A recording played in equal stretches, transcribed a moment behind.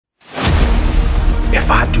If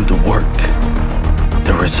I do the work,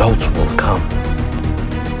 the results will come.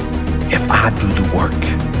 If I do the work,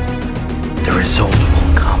 the results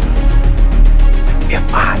will come. If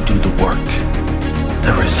I do the work,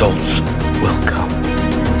 the results will come.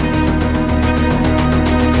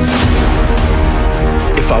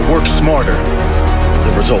 If I work smarter,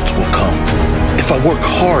 the results will come. If I work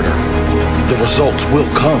harder, the results will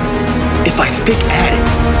come. If I stick at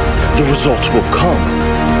it, the results will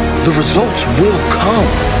come. The results will come.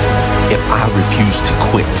 If I refuse to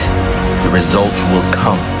quit, the results will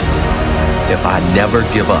come. If I never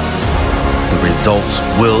give up, the results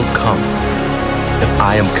will come. If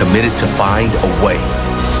I am committed to find a way,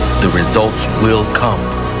 the results will come.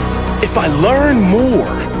 If I learn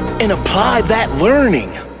more and apply that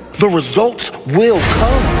learning, the results will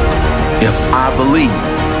come. If I believe,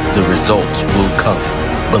 the results will come.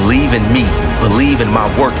 Believe in me. Believe in my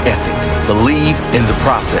work ethic. Believe in the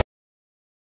process.